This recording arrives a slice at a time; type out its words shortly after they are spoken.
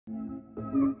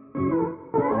What's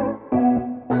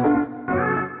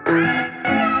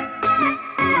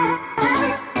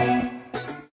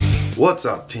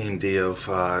up, Team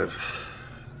Daddyofive?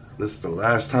 This is the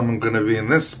last time I'm going to be in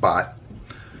this spot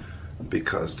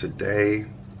because today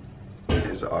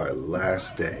is our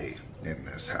last day in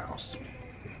this house.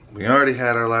 We already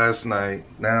had our last night.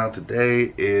 Now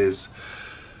today is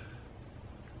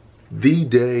the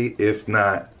day, if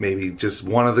not maybe just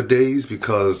one of the days,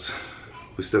 because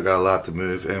we still got a lot to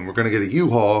move and we're going to get a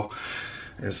U-Haul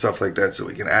and stuff like that so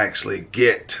we can actually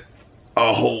get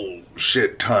a whole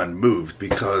shit ton moved,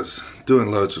 because doing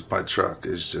loads with my truck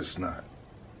is just not,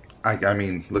 I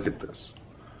mean, look at this.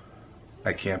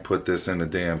 I can't put this in a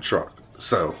damn truck.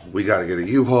 So we got to get a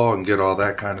U-Haul and get all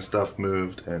that kind of stuff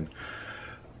moved. And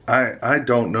I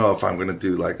don't know if I'm going to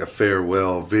do like a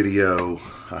farewell video,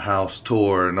 a house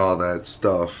tour and all that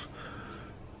stuff.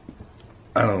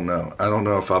 I don't know. I don't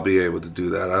know if I'll be able to do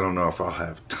that. I don't know if I'll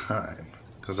have time,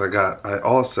 because I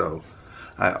also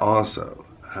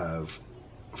have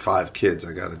 5 kids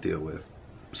I got to deal with.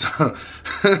 So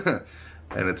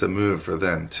and it's a move for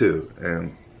them too.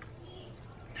 And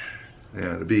you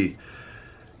know, to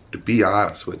be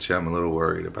honest with you, I'm a little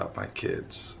worried about my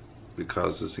kids,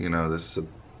 because this, you know, this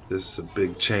is a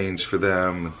big change for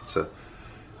them.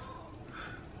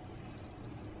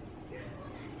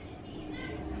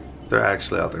 They're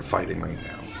actually out there fighting right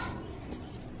now.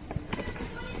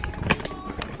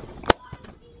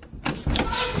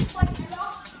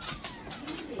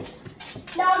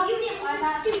 No, you didn't want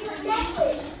that stupid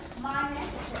necklace. My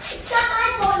necklace. It's not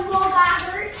my fault you all got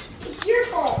hurt. It's your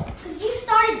fault, because you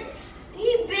started this.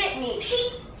 He bit me.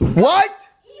 What?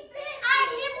 He bit. I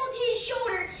nibbled his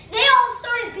shoulder. They all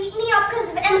started beating me up because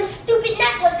of Emma's stupid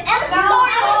necklace. Emma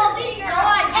started all this.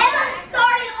 Emma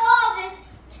started all this.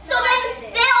 So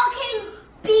then they all came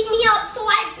beat me up, so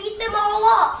I beat them all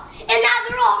up. And now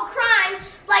they're all crying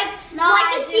like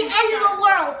it's the end of the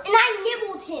world. And I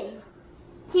nibbled him.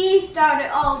 He started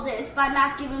all this by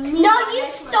not giving me. No, you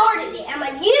started it,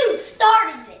 Emma. You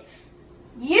started this.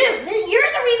 You're the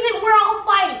reason we're all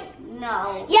fighting.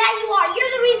 No. Yeah, you are.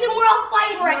 You're the reason we're all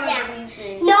fighting right now.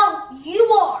 No,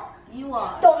 you are. You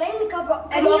are. Don't make me cover up.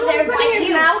 And you were putting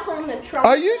your mouth on the truck.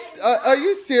 Are you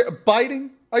serious?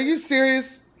 Biting? Are you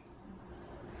serious?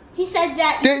 He said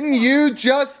that. Didn't you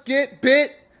just get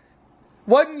bit?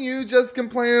 Wasn't you just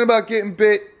complaining about getting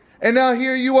bit? And now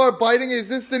here you are biting. Is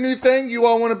this the new thing? You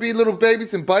all want to be little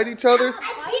babies and bite each other?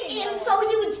 I hit him so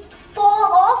he would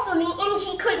fall off of me and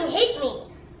he couldn't hit me.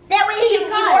 That way he'd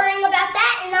be worrying about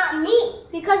that and not me.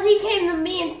 Because he came to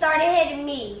me and started hitting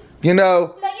me. You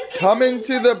know, coming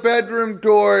to the bedroom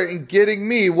door and getting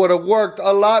me would have worked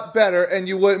a lot better, and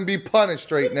you wouldn't be punished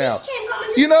right now.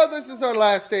 You know, this is our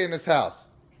last day in this house.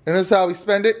 And this is how we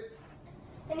spend it.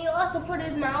 And he also put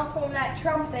his mouth on that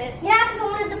trumpet. Yeah, because I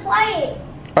wanted to play it.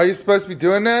 Are you supposed to be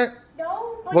doing that?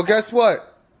 No. Well, guess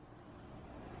what?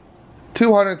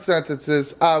 200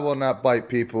 sentences. I will not bite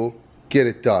people. Get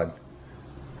it done.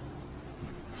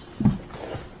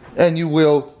 And you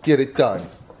will get it done.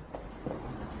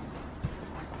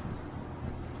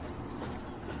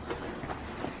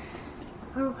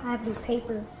 I don't have any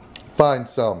paper. Find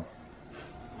some.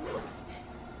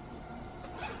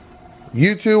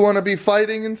 You two want to be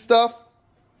fighting and stuff?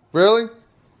 Really?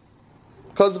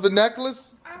 Because of a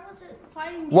necklace? I wasn't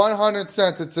fighting. 100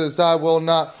 sentences. I will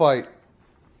not fight.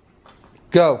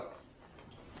 Go.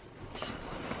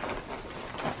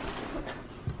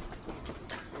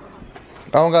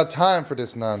 I don't got time for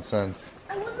this nonsense.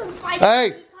 I wasn't fighting.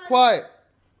 Hey, quiet.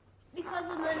 Because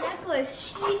of the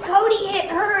necklace. Cody hit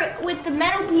her with the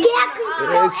metal piece.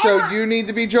 Yeah, So you need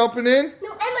to be jumping in?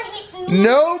 No, Emma hit me.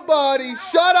 Nobody,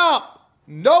 shut up!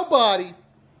 Nobody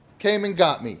came and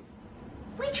got me.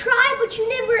 We tried, but you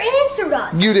never answered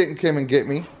us. You didn't come and get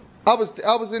me. I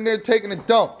was in there taking a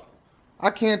dump. I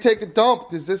can't take a dump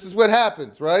because this is what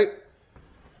happens, right?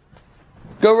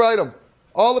 Go write them.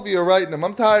 All of you are writing them.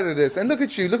 I'm tired of this. And look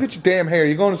at you. Look at your damn hair.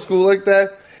 You going to school like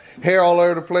that? Hair all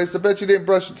over the place. I bet you didn't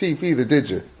brush your teeth either, did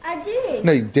you? I did.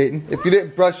 No, you didn't. If you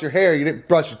didn't brush your hair, you didn't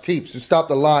brush your teeth. So stop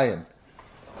the lying.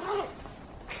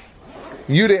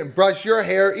 You didn't brush your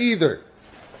hair either.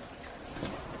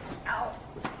 Ow.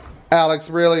 Alex,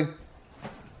 really?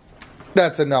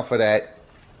 That's enough of that.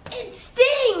 It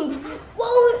stings.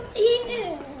 Well, he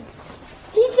did.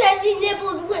 He says he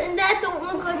nibbled, and that don't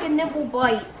look like a nibble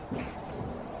bite.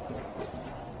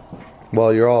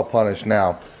 Well, you're all punished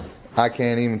now. I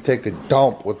can't even take a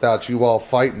dump without you all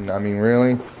fighting. I mean,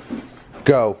 really?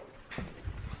 Go.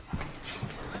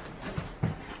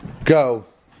 Go.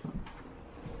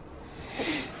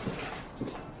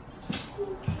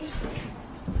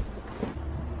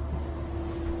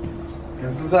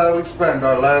 This is how we spend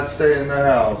our last day in the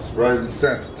house, writing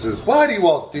sentences. Why do you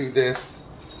all do this?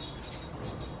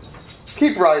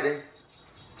 Keep writing.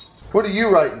 What are you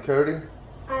writing, Cody?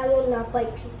 I will not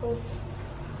bite people.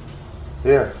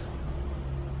 Yeah.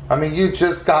 I mean, you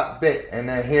just got bit, and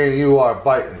then here you are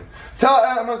biting. Tell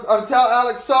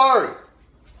Alex sorry.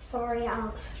 Sorry,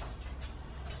 Alex.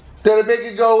 Did it make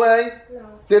it go away? No.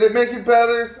 Did it make it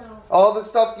better? No. All the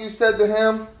stuff you said to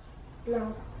him?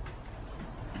 No.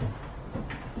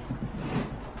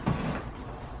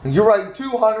 You're writing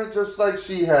 200 just like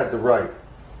she had to write.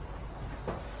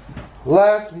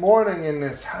 Last morning in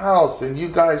this house, and you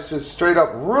guys just straight up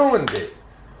ruined it.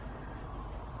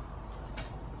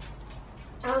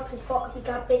 Alex's fault. He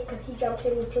got bit because he jumped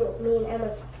into me and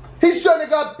Emma's. He shouldn't have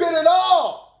got bit at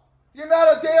all. You're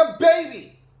not a damn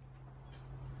baby.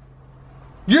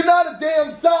 You're not a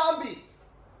damn zombie.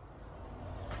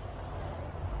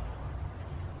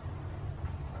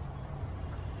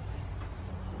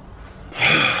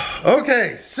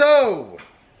 Okay, so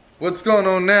what's going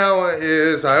on now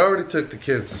is I already took the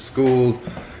kids to school.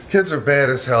 Kids are bad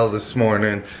as hell this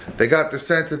morning. They got their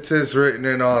sentences written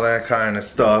and all that kind of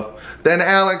stuff. Then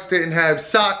Alex didn't have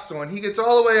socks on. He gets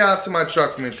all the way out to my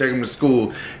truck for me to take him to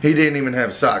school. He didn't even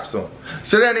have socks on.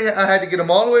 So then I had to get him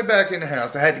all the way back in the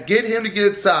house. I had to get him to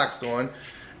get socks on.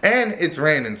 And it's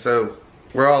raining, so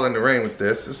we're all in the rain with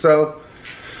this. So,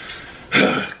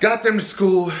 got them to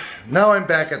school. Now I'm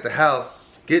back at the house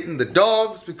getting the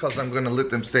dogs because I'm going to let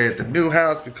them stay at the new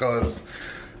house because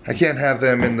I can't have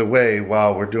them in the way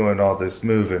while we're doing all this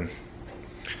moving.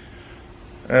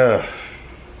 It's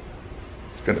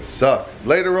gonna suck.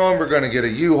 Later on, we're gonna get a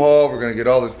U-Haul. We're gonna get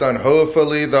all this done.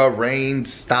 Hopefully the rain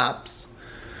stops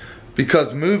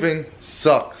because moving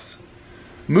sucks.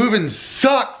 Moving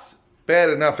sucks bad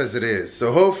enough as it is.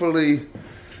 So hopefully,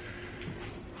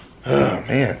 oh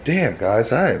man, damn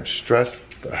guys, I am stressed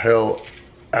the hell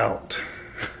out.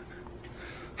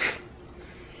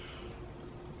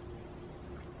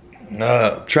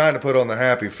 Trying to put on the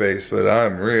happy face, but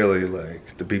I'm really,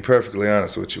 like, to be perfectly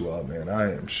honest with you all, man,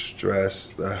 I am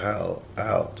stressed the hell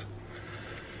out.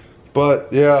 But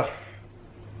yeah,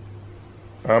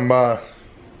 I'm on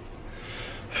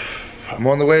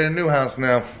the way to the new house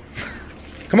now.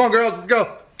 Come on, girls, let's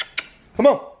go. Come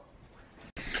on.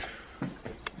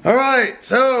 All right,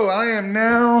 so I am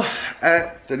now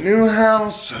at the new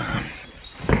house.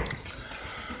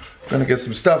 Gonna get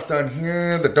some stuff done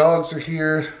here. The dogs are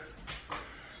here.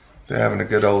 They're having a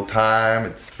good old time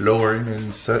exploring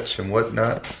and such and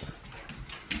whatnots.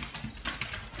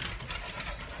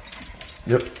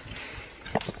 Yep.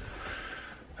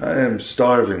 I am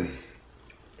starving.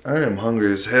 I am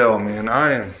hungry as hell, man.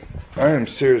 I am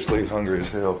seriously hungry as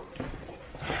hell.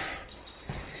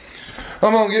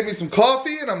 I'm gonna get me some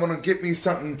coffee and I'm gonna get me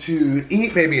something to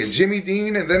eat, maybe a Jimmy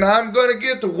Dean, and then I'm gonna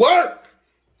get to work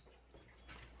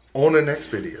on the next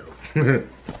video.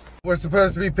 We're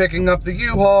supposed to be picking up the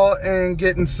U-Haul and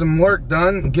getting some work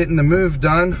done, getting the move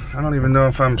done. I don't even know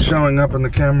if I'm showing up on the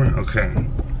camera. Okay.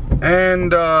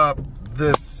 And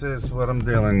this is what I'm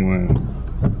dealing with.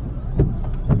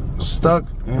 Stuck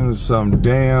in some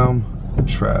damn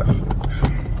traffic.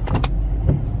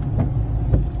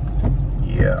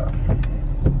 Yeah.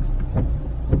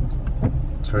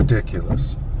 It's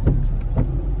ridiculous.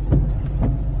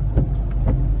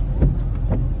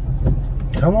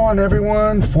 Come on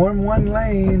everyone, form one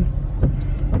lane.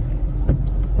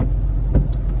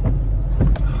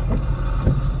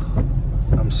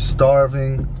 I'm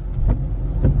starving.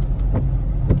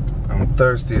 I'm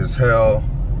thirsty as hell.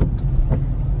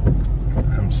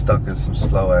 I'm stuck in some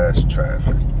slow ass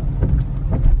traffic.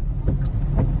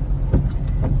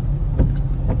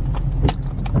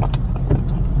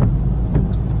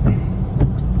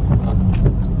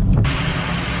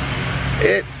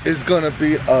 It is gonna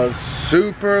be a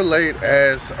super late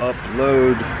ass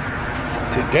upload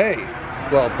today.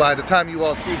 Well, by the time you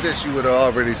all see this, you would have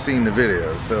already seen the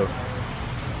video. So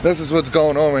this is what's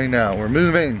going on right now. We're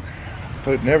moving,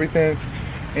 putting everything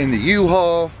in the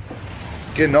U-Haul,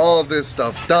 getting all of this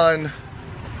stuff done.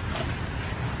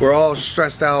 We're all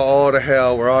stressed out all the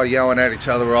hell. We're all yelling at each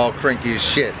other. We're all cranky as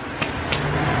shit.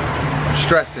 I'm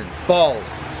stressing balls.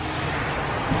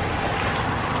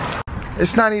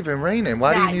 It's not even raining.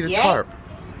 Why do you need a tarp?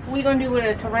 What are we gonna do when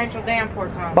a torrential downpour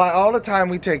comes? By all the time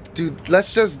we take, dude,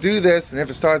 let's just do this, and if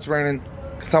it starts raining,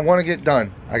 because I want to get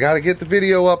done. I got to get the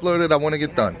video uploaded. I want to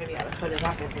get done. You're not gonna be able to put it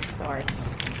up if it starts.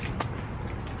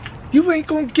 You ain't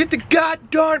gonna get the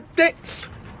goddamn thing.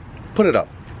 Put it up.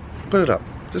 Put it up.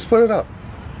 Just put it up.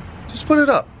 Just put it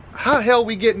up. How the hell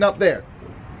we getting up there?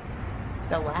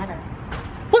 The ladder.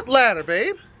 What ladder,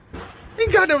 babe?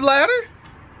 Ain't got no ladder.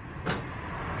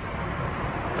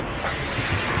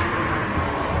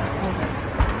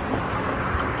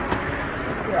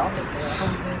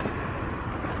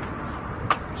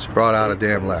 brought out a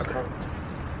damn ladder.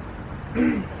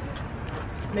 Move.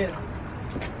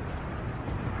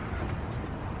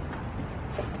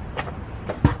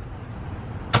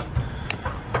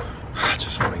 I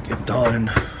just want to get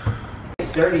done.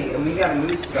 It's dirty and we gotta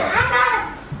move stuff.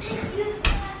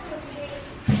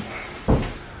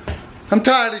 I'm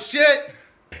tired of shit.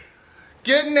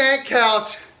 Getting that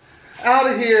couch out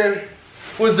of here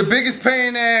was the biggest pain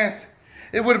in the ass.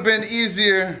 It would have been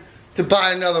easier to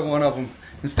buy another one of them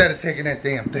instead of taking that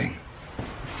damn thing.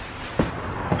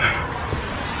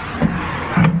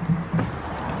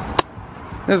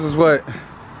 This is what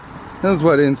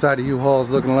inside of U-Haul is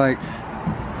looking like.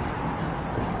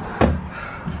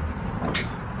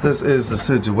 This is the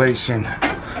situation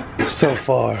so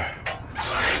far.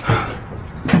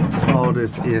 All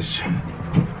this ish.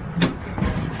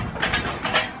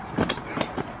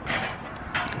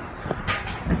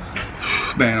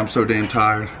 Man, I'm so damn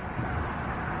tired.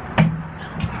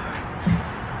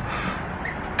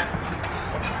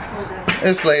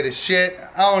 It's late as shit.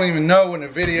 I don't even know when the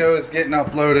video is getting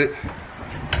uploaded.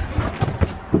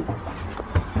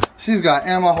 She's got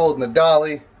Emma holding the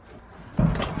dolly.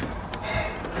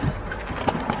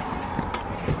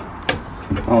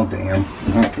 Oh damn.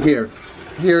 Here.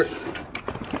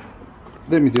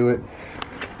 Let me do it.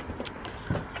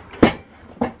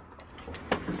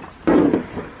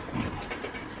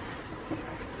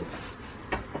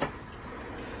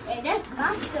 Hey, that's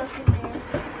my stuff in there.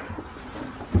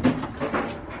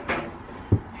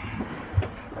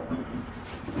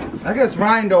 I guess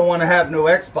Ryan don't want to have no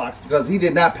Xbox because he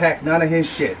did not pack none of his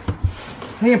shit.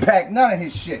 He didn't pack none of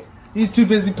his shit. He's too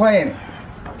busy playing it.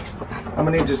 I'm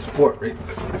gonna need your support, Rick.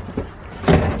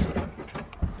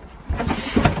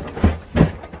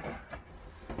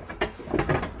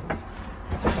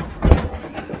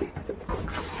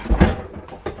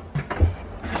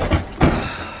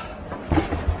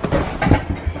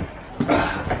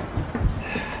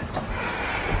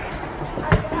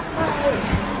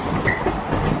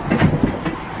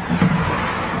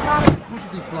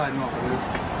 Sliding off,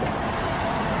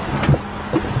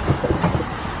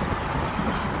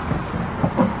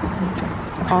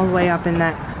 dude. All the way up in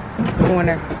that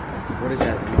corner. What is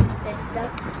that? That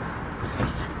stuff.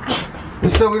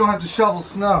 Just so we don't have to shovel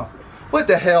snow. What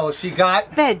the hell has she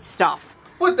got? Bed stuff.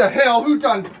 What the hell? Who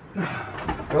done?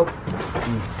 Nope.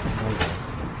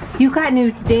 You got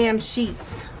new damn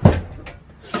sheets.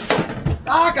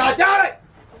 Oh, God damn it!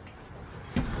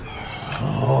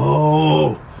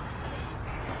 Oh.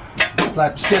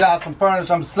 Slap the shit out of some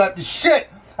furniture. I'm gonna slap the shit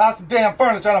out of some damn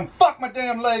furniture. I'm gonna fuck my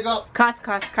damn leg up. Cuss.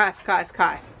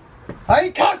 I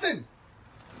ain't cussing.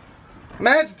 I'm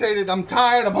agitated. I'm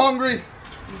tired. I'm hungry.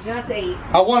 You just ate.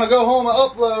 I want to go home and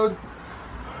upload.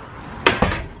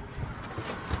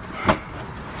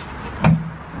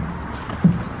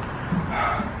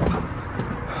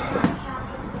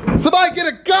 Somebody get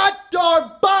a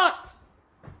goddamn box!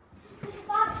 There's a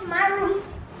box in my room.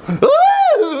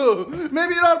 Ooh,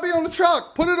 maybe it ought to be on the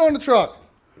truck. Put it on the truck.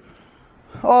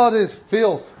 All this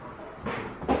filth.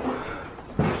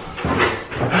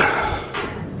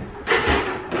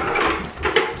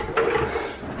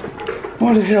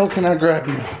 What the hell can I grab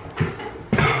now?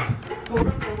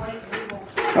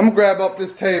 I'm gonna grab up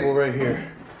this table right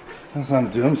here. That's what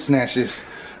I'm doing. I'm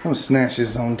gonna snatch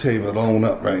this on table on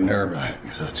up right there, right?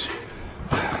 Such.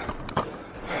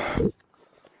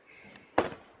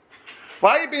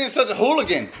 Why are you being such a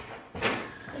hooligan?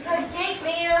 Because Jake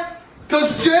made us.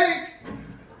 Cause Jake!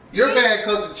 You're bad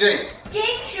cause of Jake.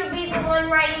 Jake should be the one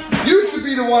writing. You should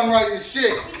be the one writing the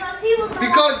shit. Because he was the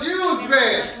Because one. you was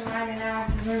bad.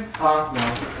 No,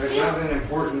 there's nothing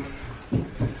important.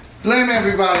 Blame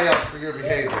everybody else for your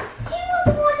behavior. He was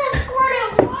the one that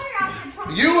squirted water out the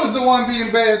trunk. You was the one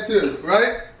being bad too,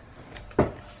 right?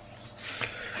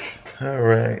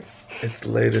 Alright, it's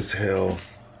late as hell.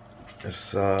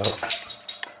 It's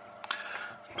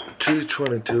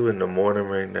 2:22 in the morning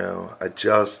right now. I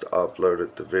just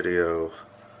uploaded the video.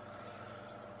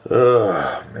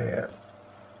 Oh man.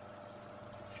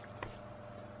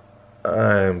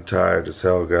 I'm tired as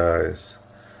hell, guys.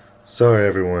 Sorry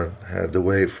everyone had to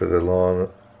wait for the long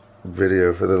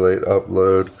video for the late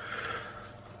upload.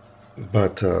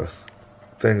 But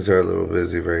things are a little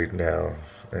busy right now.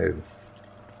 And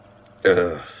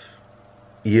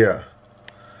yeah.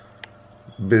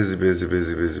 Busy.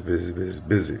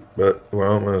 But we're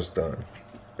almost done.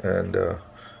 And I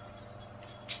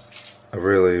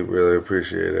really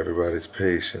appreciate everybody's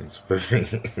patience with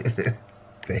me.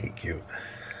 Thank you.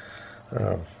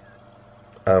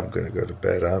 I'm gonna go to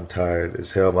bed. I'm tired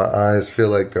as hell. My eyes feel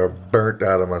like they're burnt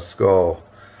out of my skull.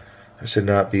 I should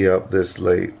not be up this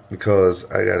late because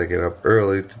I gotta get up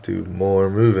early to do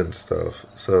more moving stuff.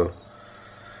 So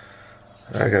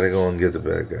I gotta go and get to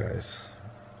bed, guys.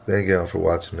 Thank y'all for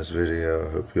watching this video.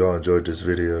 I hope you all enjoyed this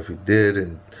video. If you did,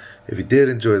 and if you did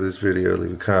enjoy this video,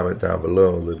 leave a comment down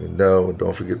below and let me know. And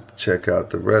don't forget to check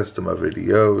out the rest of my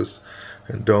videos.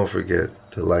 And don't forget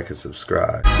to like and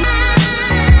subscribe.